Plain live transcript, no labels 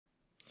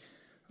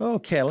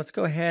Okay, let's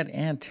go ahead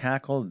and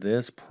tackle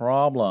this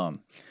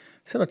problem.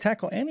 So, to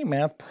tackle any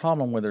math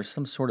problem where there's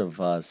some sort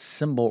of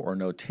symbol or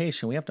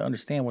notation, we have to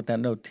understand what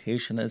that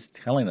notation is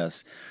telling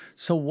us.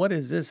 So, what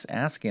is this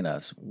asking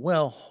us?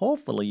 Well,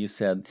 hopefully, you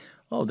said,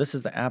 oh, this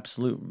is the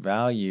absolute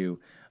value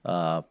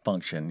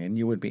function, and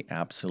you would be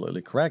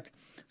absolutely correct.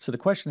 So, the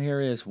question here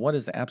is, what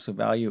is the absolute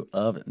value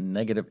of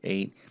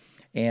 -8?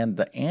 And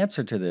the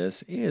answer to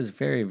this is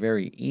very,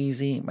 very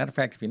easy. Matter of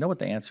fact, if you know what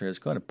the answer is,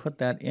 go ahead and put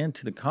that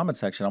into the comment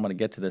section. I'm going to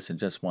get to this in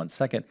just one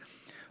second.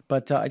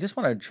 But I just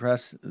want to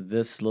address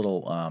this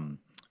little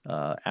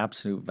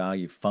absolute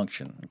value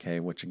function, okay?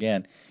 Which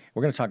again,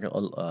 we're going to talk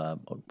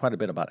quite a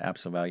bit about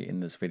absolute value in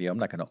this video. I'm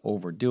not going to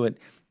overdo it,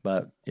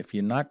 but if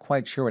you're not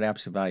quite sure what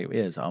absolute value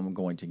is, I'm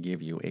going to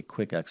give you a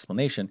quick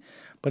explanation.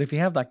 But if you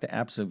have like the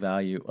absolute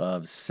value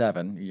of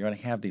 7, you're going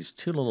to have these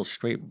two little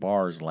straight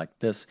bars like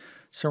this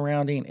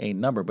surrounding a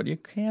number, but you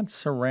can't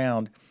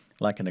surround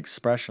like an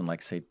expression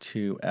like say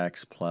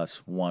 2x plus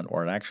 1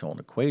 or an actual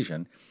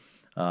equation.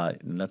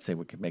 And let's say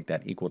we could make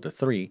that equal to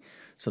 3.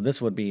 So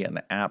this would be an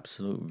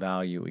absolute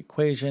value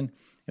equation.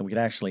 And we could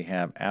actually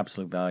have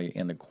absolute value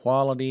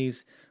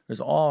inequalities.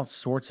 There's all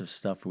sorts of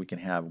stuff we can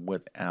have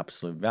with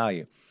absolute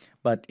value.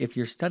 But if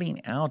you're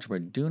studying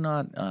algebra, do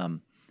not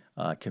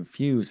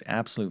confuse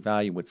absolute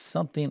value with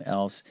something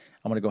else.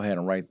 I'm going to go ahead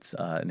and write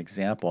an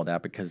example of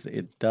that because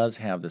it does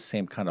have the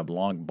same kind of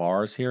long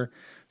bars here.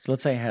 So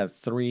let's say I had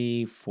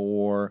 3,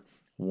 4,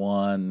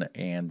 1,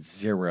 and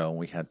 0.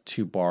 We had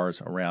two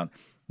bars around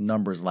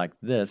numbers like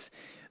this.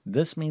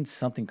 This means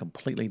something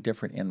completely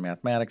different in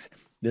mathematics.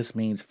 This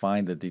means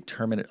find the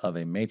determinant of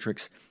a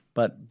matrix,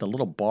 but the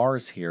little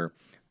bars here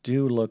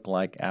do look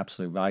like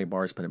absolute value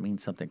bars, but it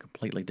means something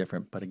completely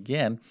different. But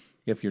again,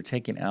 if you're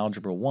taking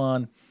Algebra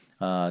 1,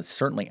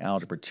 certainly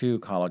Algebra 2,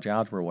 college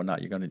algebra, or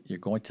whatnot, you're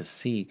going to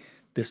see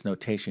this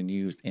notation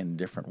used in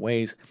different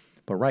ways.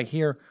 But right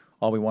here,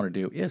 all we want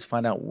to do is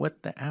find out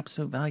what the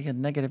absolute value of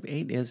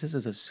 -8 is. This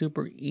is a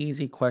super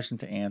easy question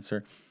to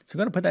answer. So I'm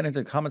going to put that into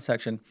the comment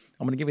section.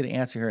 I'm going to give you the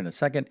answer here in a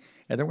second,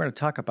 and then we're going to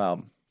talk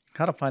about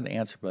how to find the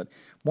answer, but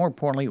more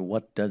importantly,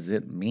 what does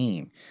it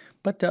mean?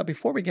 But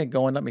before we get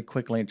going, let me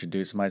quickly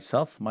introduce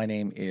myself. My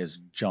name is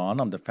John.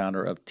 I'm the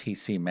founder of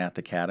TC Math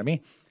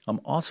Academy. I'm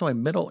also a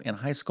middle and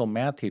high school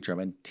math teacher. I've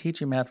been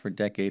teaching math for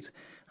decades,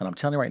 and I'm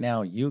telling you right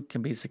now, you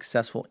can be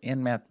successful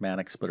in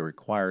mathematics, but it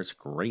requires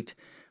great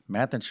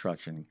math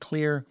instruction,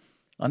 clear,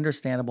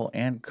 understandable,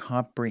 and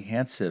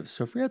comprehensive.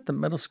 So if you're at the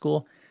middle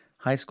school,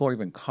 high school, or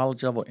even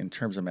college level in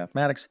terms of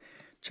mathematics,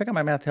 check out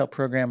my Math Help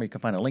program. You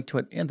can find a link to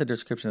it in the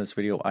description of this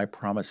video. I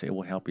promise it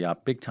will help you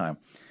out big time.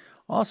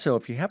 Also,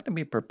 if you happen to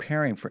be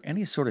preparing for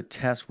any sort of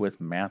test with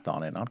math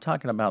on it, I'm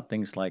talking about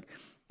things like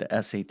the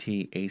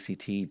SAT,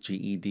 ACT,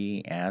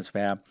 GED,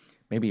 ASVAB,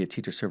 maybe a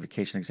teacher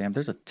certification exam.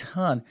 There's a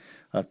ton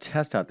of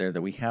tests out there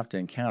that we have to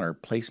encounter,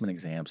 placement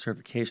exams,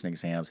 certification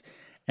exams,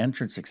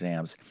 entrance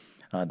exams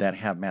that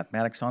have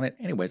mathematics on it.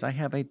 Anyways, I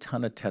have a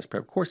ton of test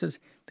prep courses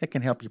that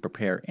can help you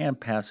prepare and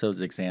pass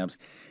those exams.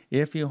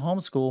 If you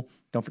homeschool,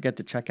 don't forget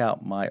to check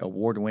out my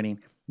award-winning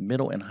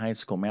middle and high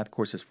school math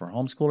courses for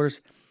homeschoolers.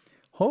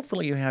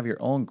 Hopefully, you have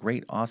your own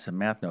great, awesome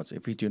math notes.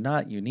 If you do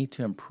not, you need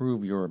to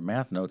improve your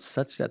math notes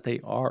such that they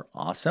are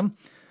awesome.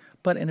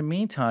 But in the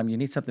meantime, you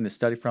need something to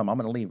study from. I'm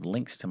going to leave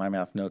links to my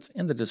math notes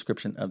in the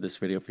description of this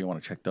video if you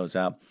want to check those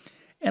out.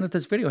 And if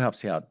this video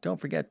helps you out, don't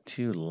forget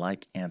to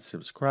like and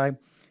subscribe,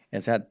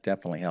 as that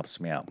definitely helps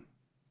me out.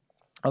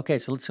 Okay,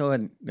 so let's go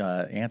ahead and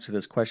answer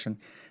this question.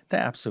 The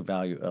absolute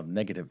value of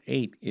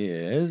 -8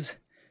 is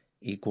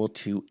equal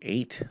to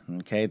 8.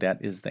 Okay,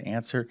 that is the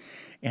answer.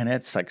 And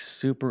it's like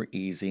super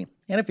easy.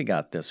 And if you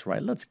got this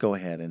right, let's go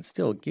ahead and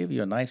still give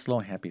you a nice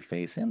little happy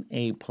face, an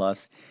A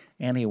plus,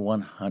 and a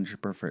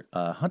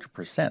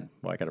 100%.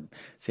 Well, I got to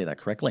say that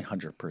correctly,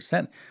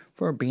 100%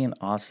 for being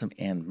awesome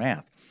in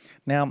math.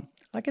 Now,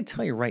 I can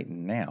tell you right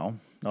now,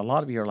 a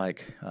lot of you are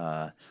like,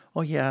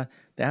 oh yeah,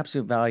 the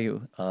absolute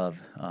value of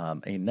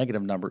a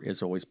negative number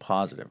is always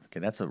positive.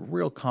 Okay, that's a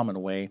real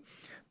common way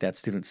that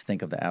students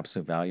think of the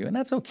absolute value, and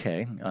that's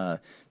okay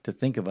to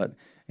think of it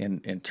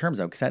in terms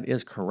of, because that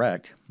is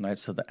correct, right?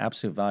 So the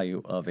absolute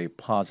value of a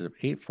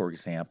 +8, for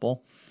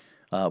example,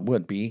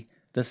 would be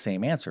the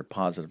same answer,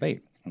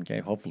 +8. Okay,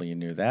 hopefully you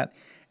knew that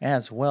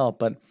as well.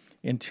 But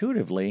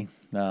intuitively,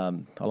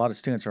 a lot of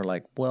students are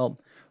like, well,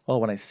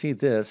 when I see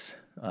this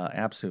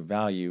absolute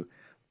value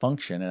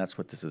function, and that's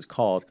what this is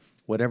called,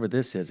 whatever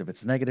this is, if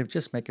it's negative,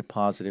 just make it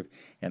positive,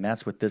 and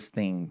that's what this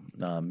thing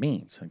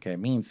means. Okay, it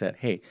means that,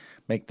 hey,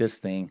 make this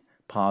thing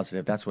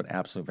positive. That's what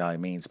absolute value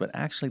means, but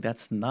actually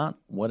that's not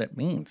what it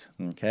means.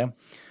 Okay,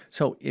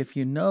 so if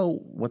you know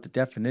what the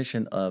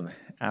definition of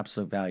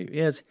absolute value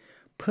is,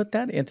 put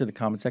that into the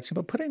comment section,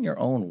 but put it in your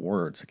own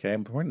words. Okay,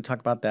 we're going to talk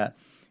about that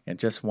in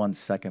just one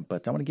second,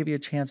 but I want to give you a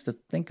chance to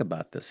think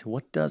about this.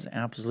 What does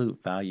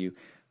absolute value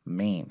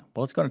mean?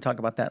 Well, let's go and talk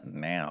about that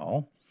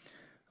now.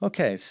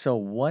 Okay, so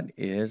what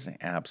is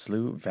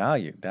absolute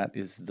value? That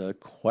is the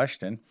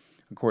question.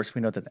 Of course,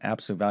 we know that the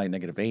absolute value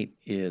 -8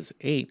 is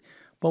 8,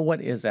 but what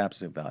is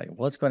absolute value?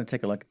 Well, let's go ahead and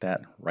take a look at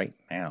that right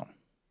now.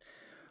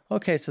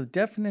 Okay, so the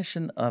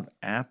definition of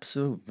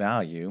absolute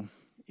value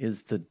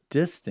is the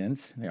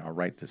distance. Yeah, I'll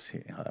write this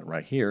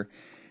right here.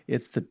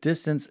 It's the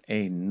distance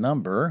a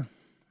number,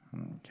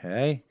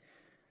 okay,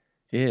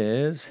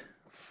 is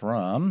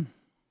from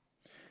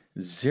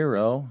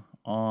 0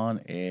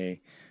 on a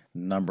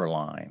number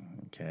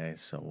line. Okay,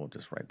 so we'll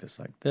just write this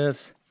like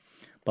this.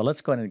 But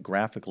let's go ahead and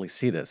graphically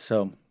see this.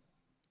 So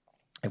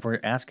if we're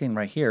asking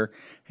right here,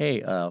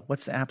 hey,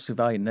 what's the absolute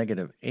value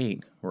of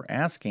 -8? We're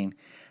asking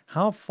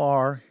how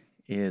far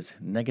is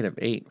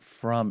 -8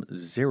 from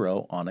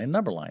 0 on a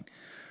number line?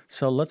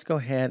 So let's go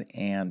ahead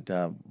and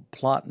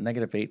plot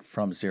 -8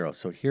 from 0.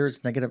 So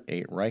here's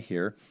 -8 right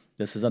here.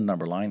 This is a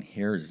number line.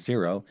 Here's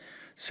 0.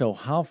 So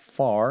how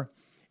far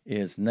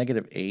is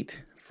 -8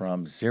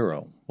 from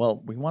 0?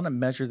 Well, we want to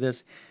measure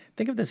this.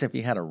 Think of this if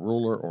you had a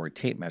ruler or a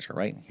tape measure,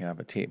 right? You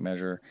have a tape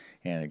measure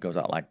and it goes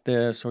out like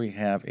this, or you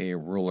have a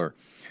ruler.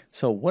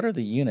 So what are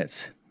the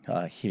units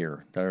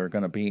here that are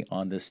going to be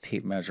on this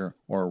tape measure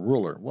or a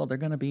ruler? Well, they're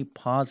going to be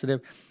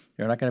positive.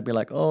 You're not going to be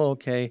like, oh,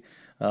 okay,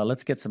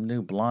 let's get some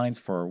new blinds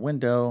for our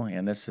window,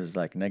 and this is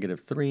like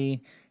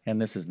 -3,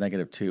 and this is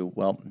 -2.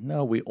 Well,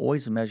 no, we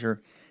always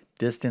measure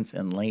distance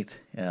and length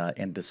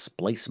and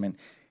displacement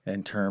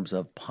in terms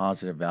of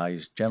positive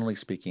values, generally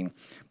speaking.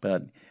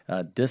 But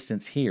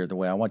distance here, the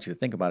way I want you to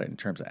think about it in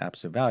terms of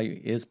absolute value,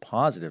 is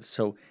positive.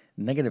 So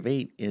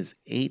 -8 is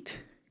 8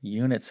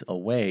 units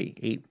away,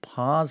 8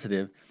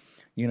 positive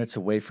units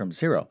away from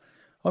 0.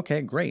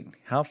 Okay, great.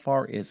 How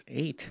far is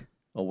 8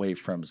 away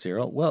from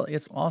 0? Well,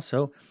 it's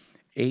also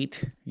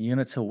 8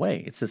 units away.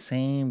 It's the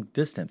same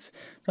distance.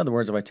 In other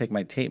words, if I take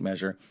my tape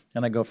measure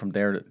and I go from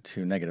there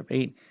to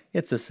 -8,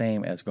 it's the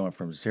same as going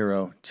from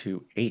 0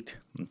 to 8.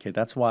 Okay,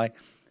 that's why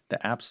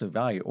the absolute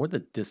value or the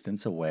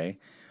distance away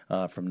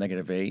from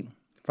 -8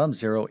 from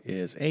 0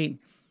 is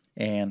 8,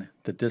 and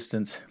the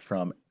distance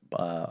from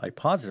a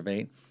positive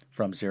 8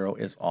 from 0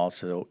 is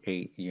also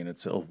 8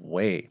 units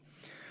away.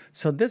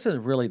 So this is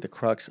really the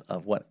crux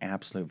of what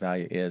absolute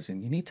value is,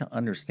 and you need to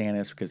understand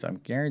this because I'm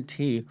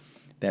guarantee you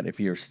that if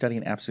you're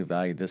studying absolute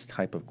value, this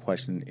type of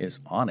question is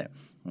on it.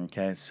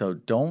 Okay, so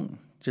don't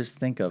just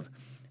think of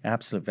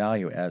absolute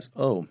value as,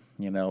 oh,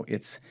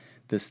 it's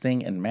this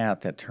thing in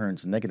math that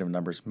turns negative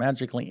numbers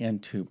magically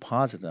into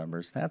positive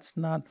numbers. That's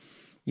not,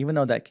 even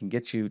though that can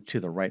get you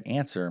to the right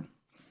answer,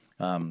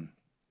 um,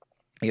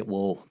 it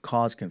will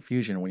cause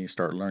confusion when you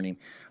start learning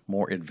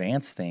more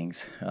advanced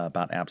things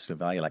about absolute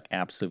value, like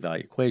absolute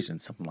value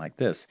equations, something like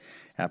this.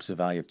 Absolute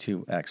value of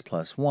 2x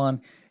plus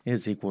 1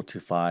 is equal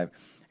to 5,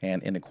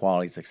 and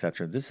inequalities,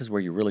 etc. This is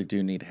where you really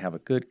do need to have a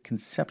good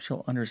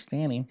conceptual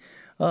understanding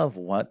of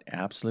what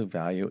absolute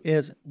value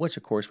is, which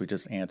of course we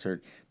just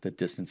answered the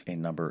distance a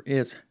number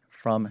is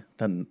from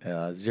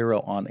the 0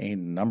 on a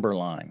number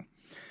line.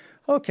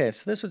 Okay,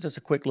 so this was just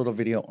a quick little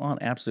video on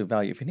absolute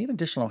value. If you need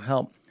additional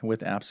help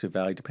with absolute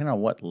value, depending on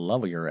what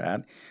level you're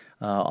at,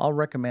 I'll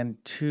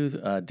recommend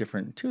two or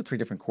three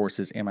different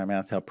courses in my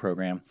Math Help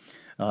program.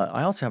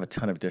 I also have a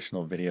ton of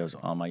additional videos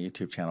on my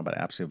YouTube channel about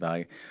absolute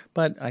value,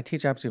 but I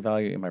teach absolute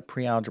value in my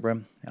pre-algebra,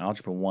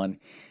 algebra 1,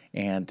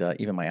 and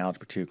even my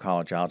algebra 2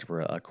 college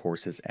algebra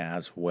courses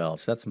as well.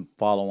 So that's some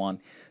follow-on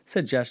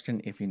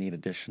suggestion if you need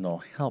additional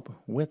help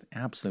with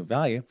absolute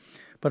value.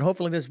 But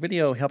hopefully this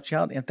video helped you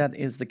out. If that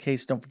is the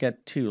case, don't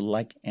forget to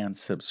like and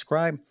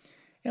subscribe.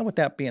 And with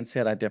that being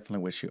said, I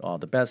definitely wish you all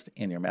the best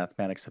in your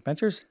mathematics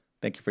adventures.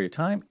 Thank you for your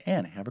time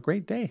and have a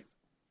great day.